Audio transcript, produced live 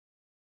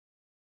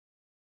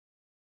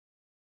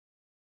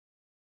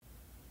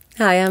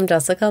Hi, I'm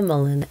Jessica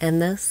Mullen,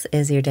 and this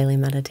is your daily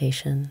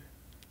meditation.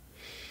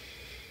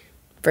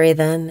 Breathe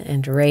in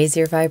and raise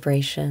your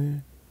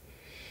vibration.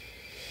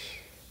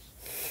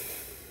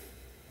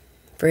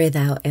 Breathe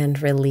out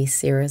and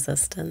release your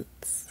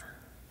resistance.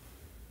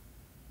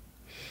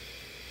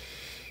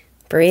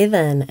 Breathe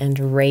in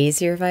and raise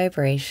your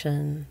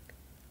vibration.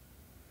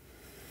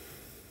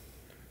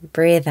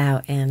 Breathe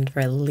out and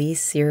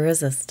release your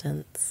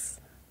resistance.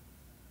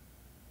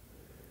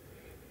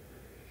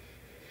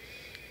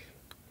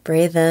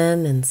 Breathe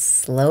in and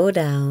slow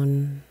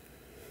down.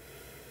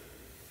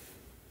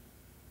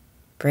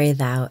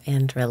 Breathe out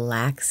and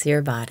relax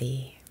your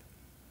body.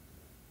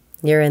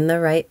 You're in the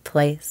right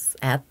place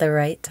at the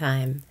right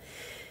time.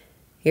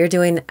 You're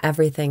doing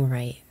everything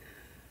right.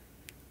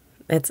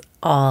 It's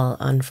all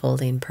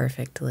unfolding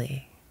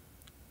perfectly.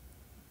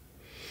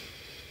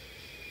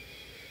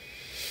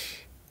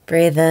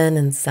 Breathe in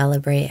and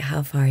celebrate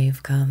how far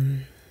you've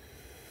come.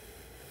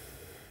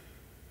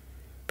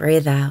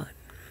 Breathe out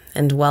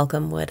and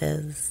welcome what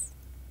is.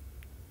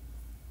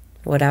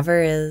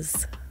 Whatever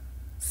is,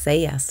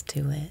 say yes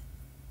to it.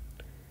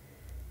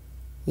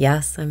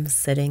 Yes, I'm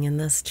sitting in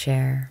this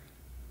chair.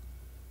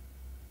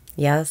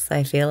 Yes,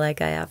 I feel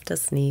like I have to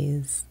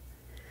sneeze.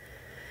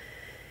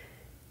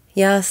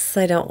 Yes,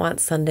 I don't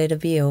want Sunday to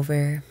be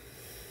over.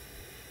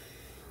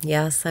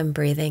 Yes, I'm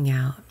breathing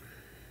out.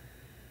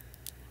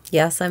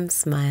 Yes, I'm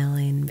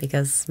smiling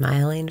because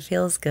smiling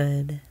feels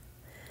good.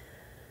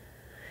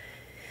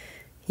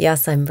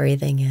 Yes, I'm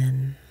breathing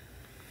in.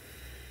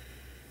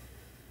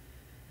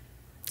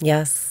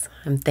 Yes,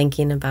 I'm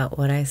thinking about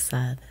what I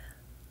said.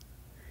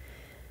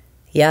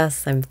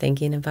 Yes, I'm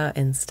thinking about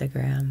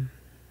Instagram.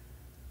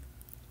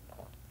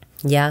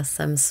 Yes,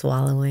 I'm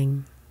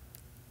swallowing.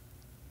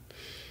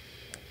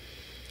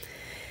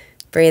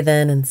 Breathe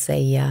in and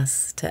say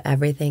yes to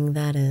everything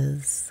that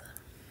is.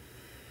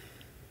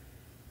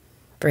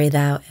 Breathe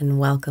out and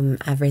welcome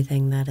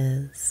everything that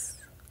is.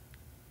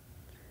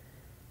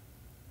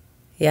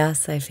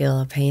 Yes, I feel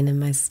a pain in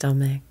my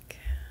stomach.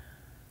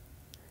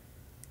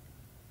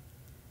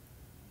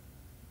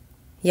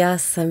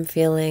 Yes, I'm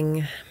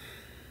feeling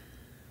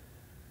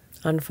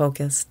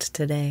unfocused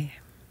today.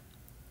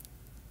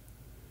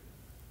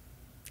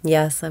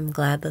 Yes, I'm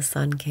glad the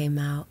sun came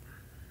out.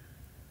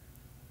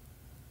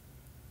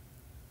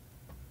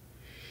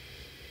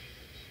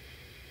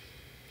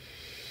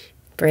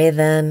 Breathe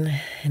in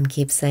and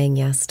keep saying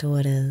yes to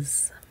what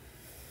is.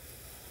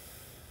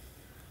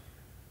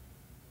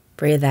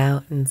 Breathe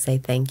out and say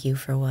thank you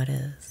for what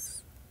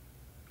is.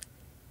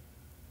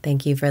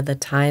 Thank you for the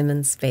time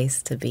and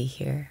space to be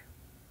here.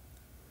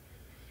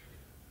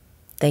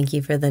 Thank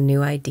you for the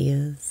new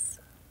ideas.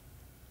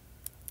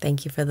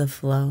 Thank you for the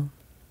flow.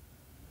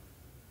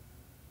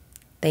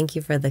 Thank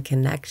you for the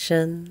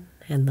connection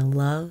and the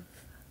love.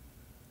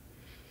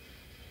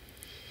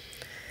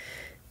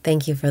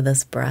 Thank you for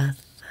this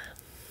breath.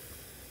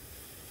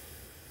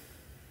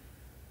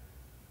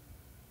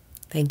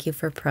 Thank you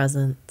for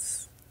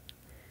presence.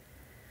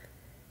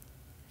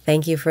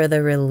 Thank you for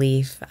the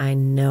relief I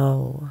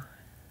know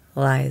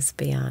lies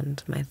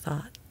beyond my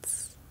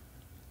thoughts.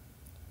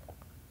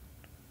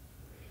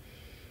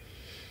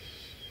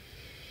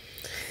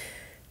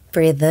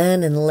 Breathe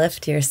in and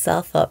lift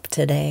yourself up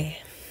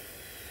today.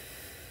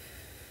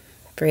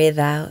 Breathe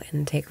out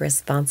and take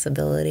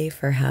responsibility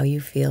for how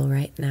you feel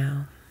right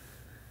now.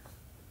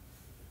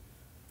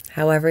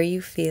 However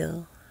you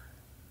feel,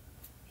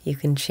 you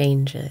can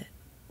change it.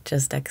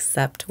 Just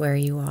accept where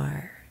you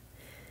are.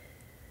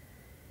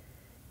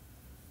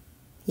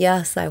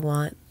 Yes, I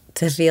want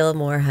to feel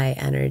more high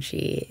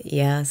energy.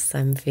 Yes,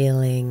 I'm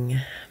feeling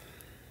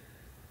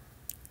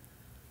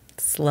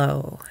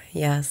slow.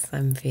 Yes,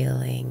 I'm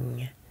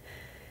feeling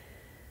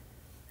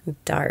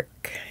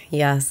dark.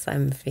 Yes,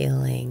 I'm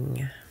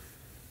feeling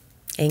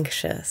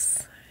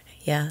anxious.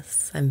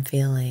 Yes, I'm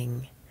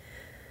feeling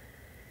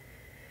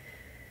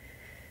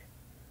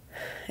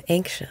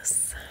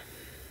anxious.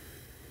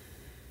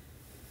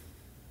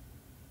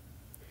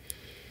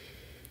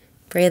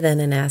 Breathe in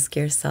and ask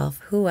yourself,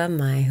 who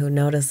am I who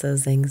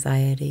notices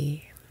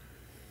anxiety?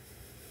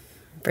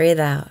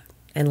 Breathe out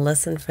and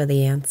listen for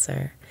the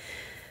answer.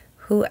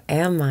 Who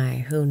am I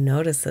who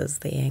notices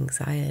the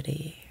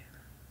anxiety?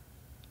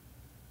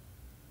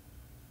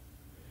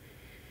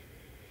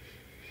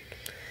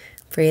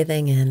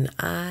 Breathing in,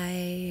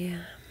 I.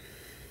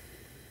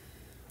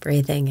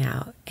 Breathing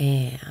out,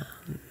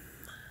 am.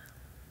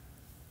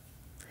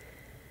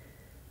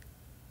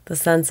 The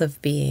sense of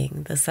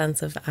being, the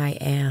sense of I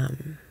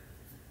am,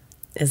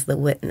 is the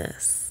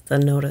witness, the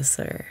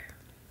noticer,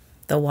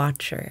 the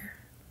watcher.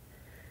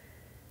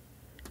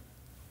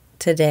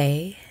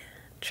 Today,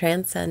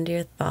 transcend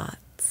your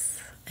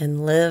thoughts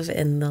and live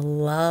in the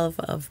love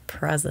of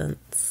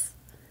presence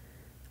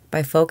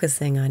by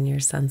focusing on your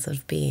sense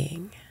of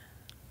being.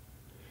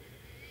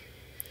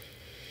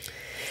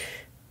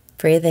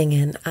 Breathing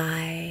in,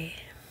 I.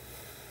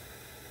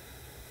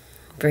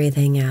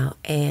 Breathing out,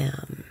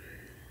 am.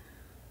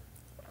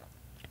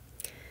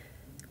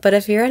 But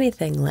if you're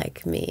anything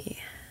like me,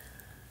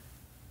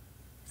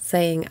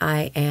 saying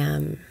I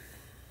am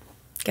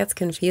gets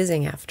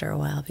confusing after a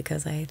while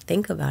because I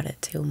think about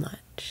it too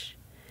much.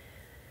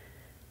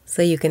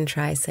 So you can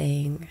try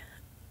saying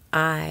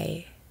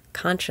I,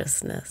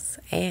 consciousness,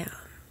 am.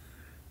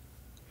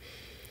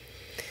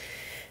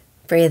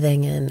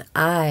 Breathing in,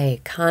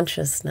 I,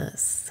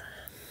 consciousness.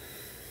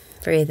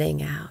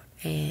 Breathing out,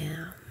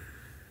 am.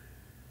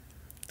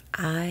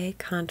 I,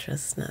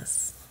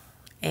 consciousness,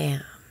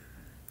 am.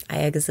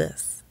 I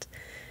exist.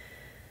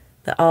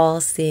 The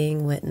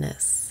all-seeing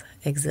witness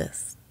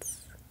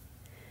exists.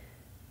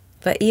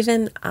 But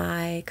even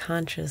I,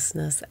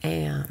 consciousness,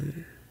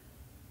 am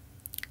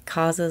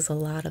causes a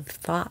lot of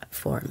thought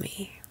for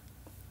me.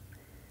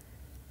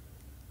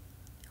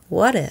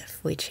 What if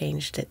we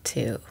changed it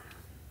to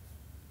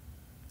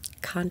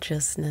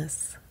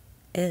consciousness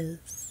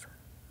is?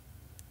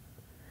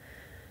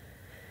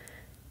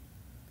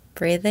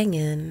 Breathing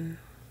in,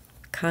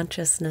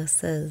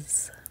 consciousness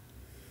is.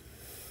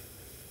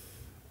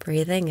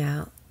 Breathing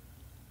out,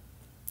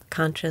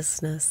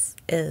 consciousness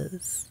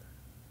is.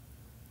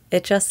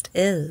 It just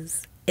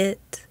is.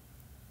 It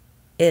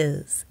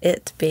is.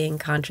 It being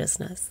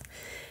consciousness.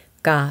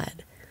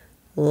 God,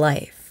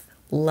 life,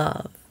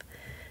 love,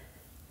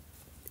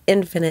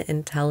 infinite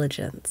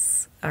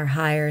intelligence, our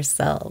higher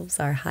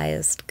selves, our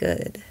highest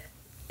good.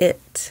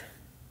 It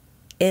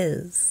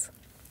is.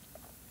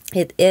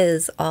 It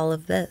is all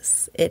of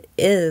this. It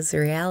is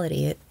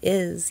reality. It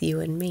is you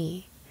and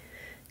me.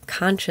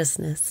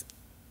 Consciousness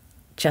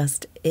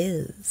just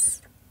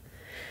is.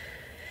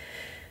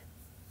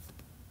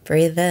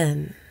 Breathe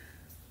in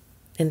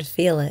and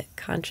feel it.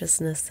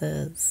 Consciousness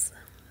is.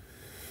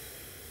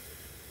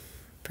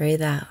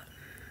 Breathe out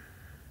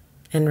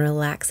and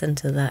relax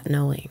into that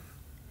knowing.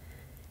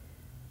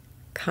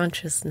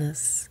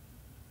 Consciousness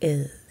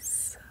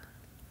is.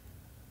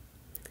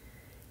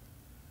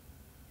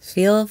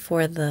 Feel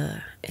for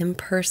the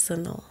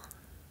impersonal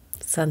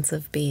sense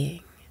of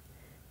being,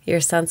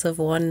 your sense of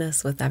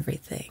oneness with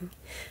everything,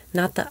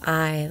 not the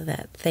I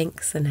that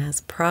thinks and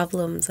has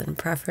problems and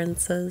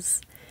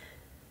preferences.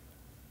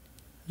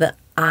 The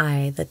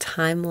I, the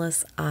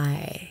timeless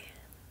I,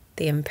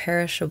 the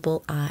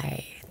imperishable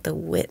I, the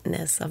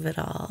witness of it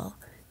all,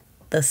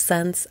 the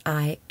sense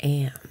I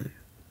am.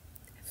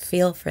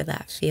 Feel for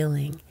that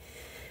feeling.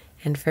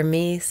 And for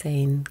me,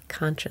 saying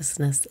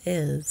consciousness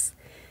is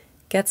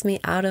gets me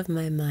out of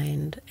my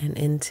mind and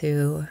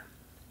into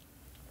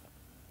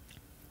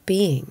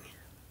being.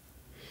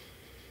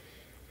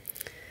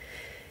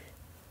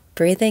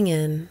 Breathing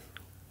in,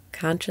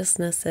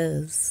 consciousness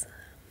is.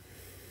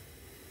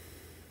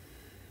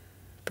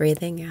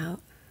 Breathing out,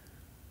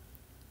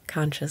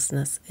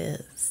 consciousness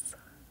is.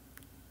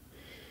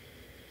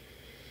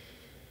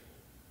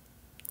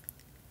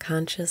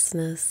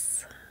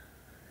 Consciousness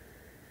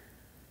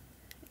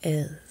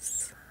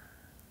is.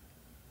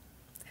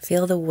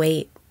 Feel the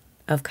weight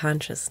of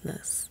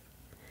consciousness.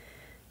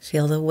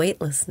 Feel the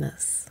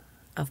weightlessness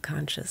of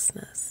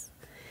consciousness.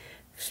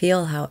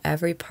 Feel how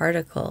every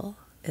particle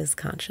is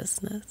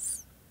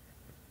consciousness.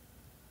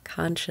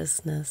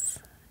 Consciousness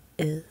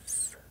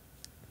is.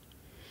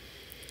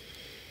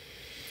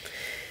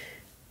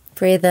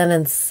 Breathe in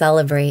and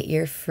celebrate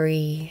you're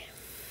free.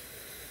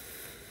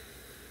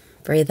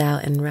 Breathe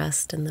out and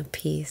rest in the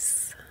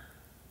peace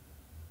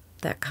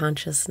that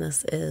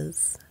consciousness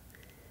is.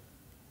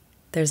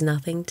 There's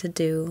nothing to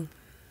do.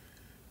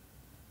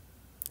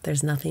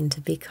 There's nothing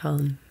to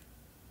become.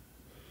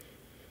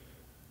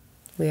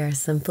 We are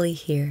simply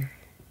here,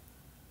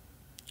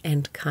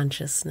 and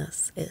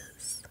consciousness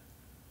is.